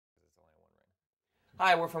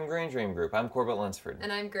Hi, we're from Green Dream Group. I'm Corbett Lunsford.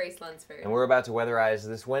 And I'm Grace Lunsford. And we're about to weatherize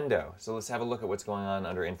this window. So let's have a look at what's going on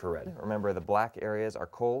under infrared. Remember, the black areas are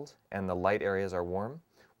cold and the light areas are warm.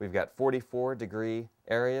 We've got 44-degree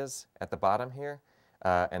areas at the bottom here,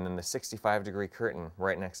 and then the 65-degree curtain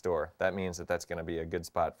right next door. That means that that's going to be a good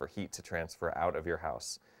spot for heat to transfer out of your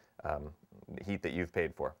house, heat that you've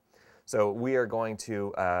paid for. So we are going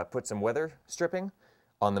to put some weather stripping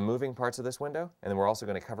on the moving parts of this window, and then we're also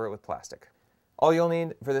going to cover it with plastic. All you'll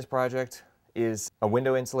need for this project is a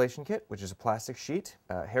window insulation kit, which is a plastic sheet,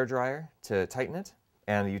 a hairdryer to tighten it,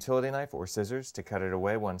 and a utility knife or scissors to cut it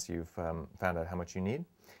away once you've found out how much you need.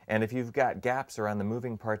 And if you've got gaps around the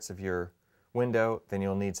moving parts of your window, then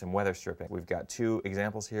you'll need some weather stripping. We've got two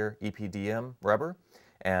examples here, EPDM rubber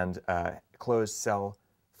and closed cell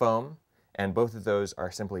foam, and both of those are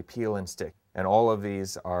simply peel and stick. And all of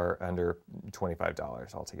these are under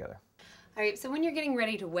 $25 altogether. All right, so when you're getting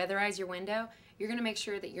ready to weatherize your window, you're going to make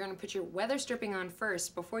sure that you're going to put your weather stripping on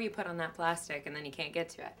first before you put on that plastic, and then you can't get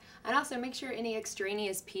to it. And also make sure any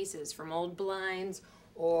extraneous pieces from old blinds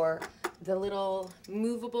or the little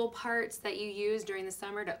movable parts that you use during the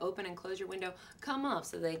summer to open and close your window come off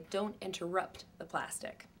so they don't interrupt the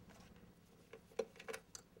plastic.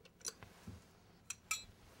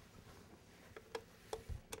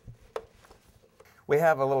 We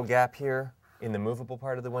have a little gap here in the movable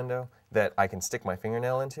part of the window that I can stick my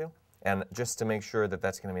fingernail into, and just to make sure that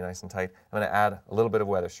that's going to be nice and tight, I'm going to add a little bit of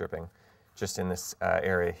weather stripping just in this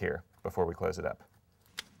area here before we close it up.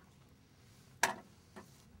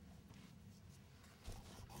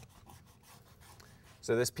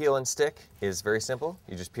 So this peel and stick is very simple.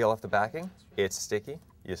 You just peel off the backing, it's sticky,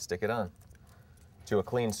 you stick it on to a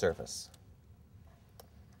clean surface.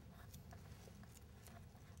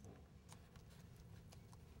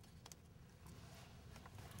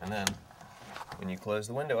 And then, when you close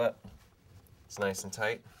the window up, it's nice and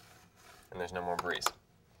tight, and there's no more breeze.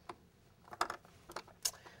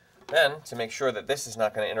 Then, to make sure that this is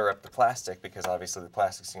not going to interrupt the plastic, because obviously the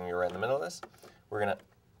plastic's going to be right in the middle of this, we're going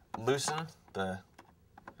to loosen the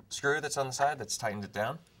screw that's on the side that's tightened it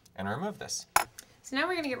down, and remove this. So now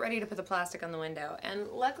we're going to get ready to put the plastic on the window, and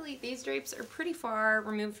luckily these drapes are pretty far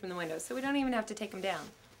removed from the window, so we don't even have to take them down.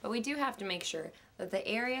 But we do have to make sure that the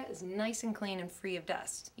area is nice and clean and free of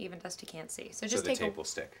dust, even dust you can't see. So just the tape will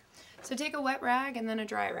stick. So take a wet rag and then a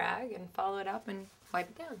dry rag and follow it up and wipe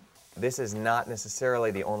it down. This is not necessarily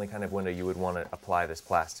the only kind of window you would want to apply this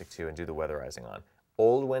plastic to and do the weatherizing on.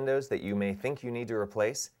 Old windows that you may think you need to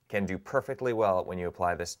replace can do perfectly well when you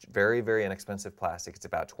apply this very, very inexpensive plastic. It's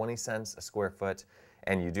about 20 cents a square foot,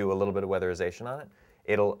 and you do a little bit of weatherization on it.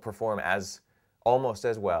 It'll perform almost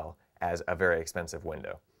as well as a very expensive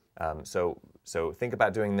window. So think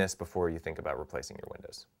about doing this before you think about replacing your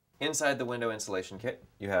windows. Inside the window insulation kit,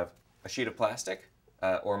 you have a sheet of plastic,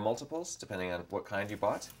 or multiples, depending on what kind you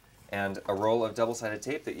bought, and a roll of double-sided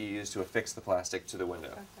tape that you use to affix the plastic to the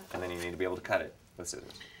window. And then you need to be able to cut it with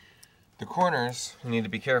scissors. The corners you need to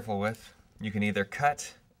be careful with. You can either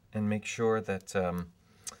cut and make sure that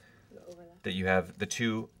that you have the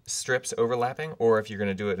two strips overlapping, or if you're going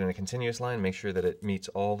to do it in a continuous line, make sure that it meets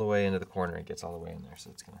all the way into the corner. It gets all the way in there, so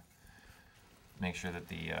it's going to make sure that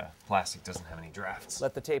the plastic doesn't have any drafts.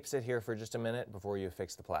 Let the tape sit here for just a minute before you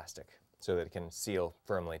affix the plastic so that it can seal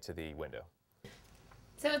firmly to the window.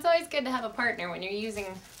 So it's always good to have a partner when you're using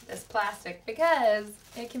this plastic because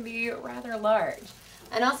it can be rather large.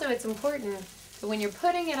 And also it's important that when you're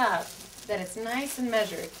putting it up that it's nice and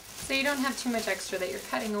measured so you don't have too much extra that you're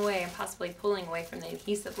cutting away and possibly pulling away from the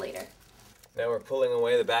adhesive later. Now we're pulling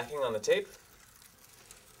away the backing on the tape.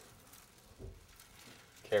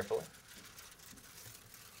 Carefully.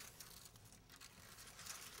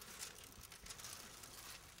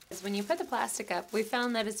 When you put the plastic up, we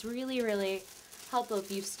found that it's really, really helpful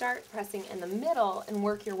if you start pressing in the middle and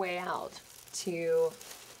work your way out to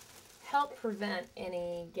help prevent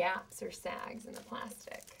any gaps or sags in the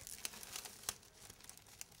plastic.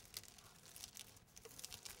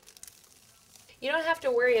 You don't have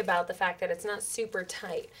to worry about the fact that it's not super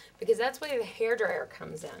tight because that's where the hairdryer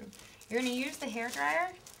comes in. You're going to use the hairdryer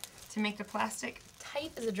to make the plastic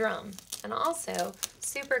tight as a drum and also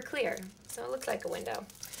super clear so it looks like a window.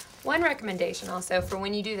 One recommendation also for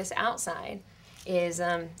when you do this outside is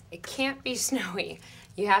it can't be snowy.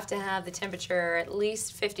 You have to have the temperature at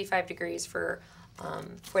least 55 degrees for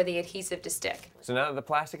the adhesive to stick. So now that the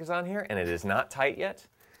plastic is on here and it is not tight yet,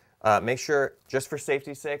 make sure, just for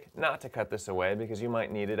safety's sake, not to cut this away because you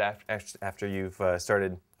might need it after you've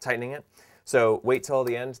started tightening it. So wait till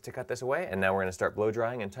the end to cut this away, and now we're going to start blow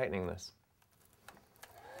drying and tightening this.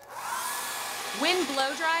 When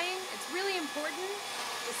blow drying, it's really important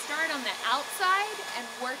to start on the outside and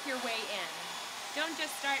work your way in. Don't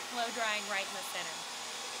just start blow drying right in the center.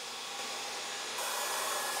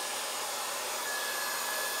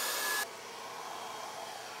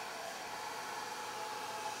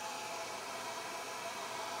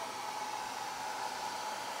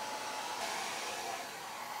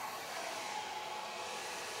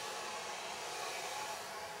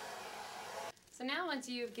 So now once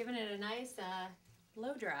you've given it a nice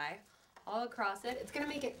blow dry all across it, it's going to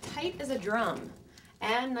make it tight as a drum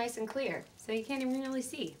and nice and clear, so you can't even really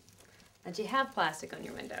see that you have plastic on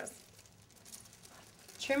your windows.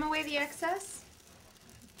 Trim away the excess.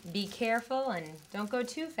 Be careful and don't go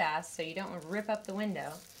too fast so you don't rip up the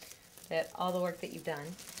window, all the work that you've done.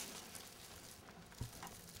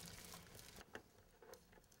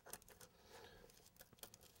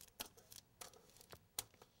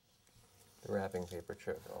 The wrapping paper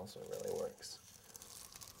trick also really works.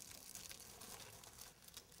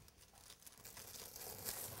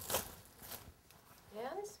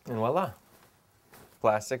 And voila,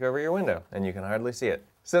 plastic over your window, and you can hardly see it.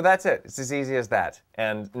 So that's it. It's as easy as that.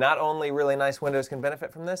 And not only really nice windows can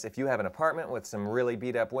benefit from this, if you have an apartment with some really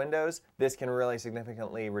beat up windows, this can really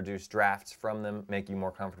significantly reduce drafts from them, make you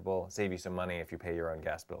more comfortable, save you some money if you pay your own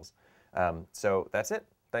gas bills. So that's it.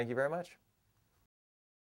 Thank you very much.